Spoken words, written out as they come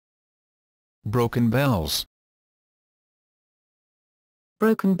Broken Bells.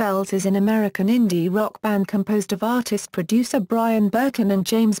 Broken Bells is an American indie rock band composed of artist-producer Brian Burton and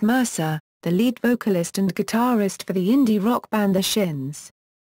James Mercer, the lead vocalist and guitarist for the indie rock band The Shins.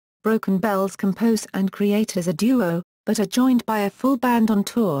 Broken Bells compose and create as a duo, but are joined by a full band on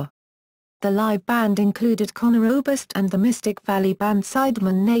tour. The live band included Conor Oberst and the Mystic Valley Band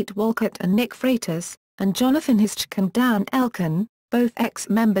sidemen Nate Walcott and Nick Freitas, and Jonathan Hischke and Dan Elkan, both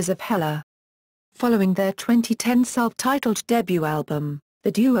ex-members of Hella. Following their 2010 self-titled debut album,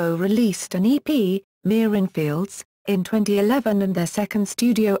 the duo released an EP, Meyrin Fields, in 2011 and their second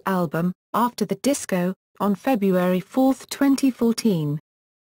studio album, After the Disco, on February 4, 2014.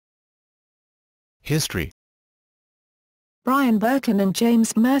 History. Brian Burton and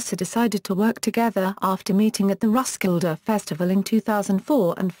James Mercer decided to work together after meeting at the Roskilde Festival in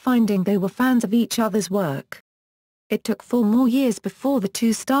 2004 and finding they were fans of each other's work. It took 4 more years before the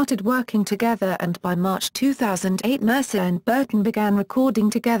two started working together, and by March 2008 Mercer and Burton began recording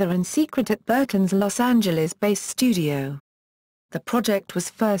together in secret at Burton's Los Angeles-based studio. The project was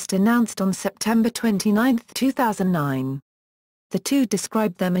first announced on September 29, 2009. The two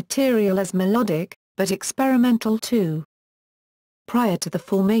described their material as melodic, but experimental too. Prior to the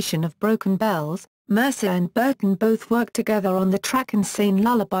formation of Broken Bells, Mercer and Burton both worked together on the track Insane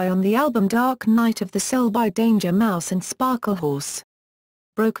Lullaby on the album Dark Night of the Soul by Danger Mouse and Sparklehorse.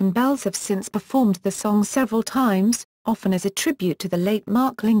 Broken Bells have since performed the song several times, often as a tribute to the late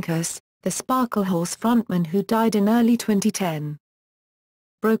Mark Linkous, the Sparklehorse frontman who died in early 2010.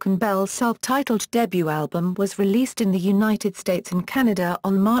 Broken Bells' self-titled debut album was released in the United States and Canada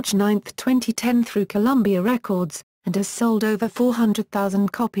on March 9, 2010 through Columbia Records, and has sold over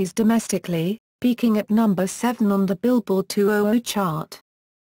 400,000 copies domestically, peaking at number 7 on the Billboard 200 chart.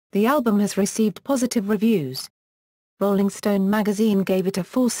 The album has received positive reviews. Rolling Stone magazine gave it a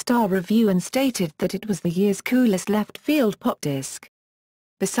 4-star review and stated that it was the year's coolest left-field pop disc.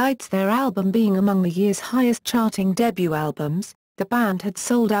 Besides their album being among the year's highest-charting debut albums, the band had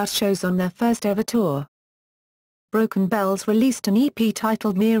sold out shows on their first-ever tour. Broken Bells released an EP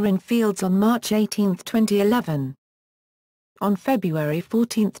titled Meyrin Fields on March 18, 2011. On February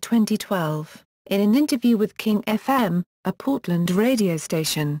 14, 2012, in an interview with King FM, a Portland radio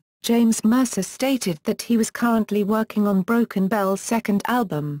station, James Mercer stated that he was currently working on Broken Bells' second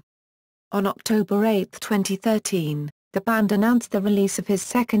album. On October 8, 2013, the band announced the release of his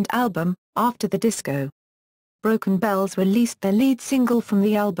second album, After the Disco. Broken Bells released their lead single from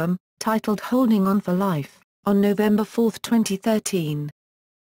the album, titled Holding On for Life, on November 4, 2013.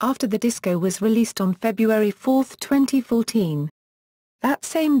 After the Disco was released on February 4, 2014. That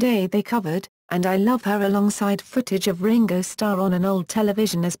same day they covered And I Love Her alongside footage of Ringo Starr on an old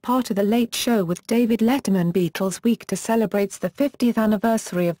television as part of the Late Show with David Letterman. Beatles Week to celebrates the 50th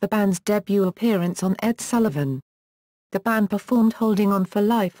anniversary of the band's debut appearance on Ed Sullivan. The band performed Holding On for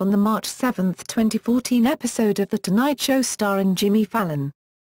Life on the March 7, 2014 episode of The Tonight Show starring Jimmy Fallon.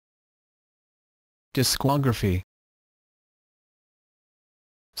 Discography.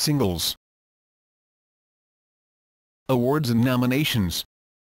 Singles. Awards and nominations.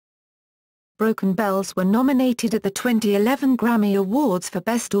 Broken Bells were nominated at the 2011 Grammy Awards for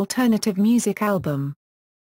Best Alternative Music Album.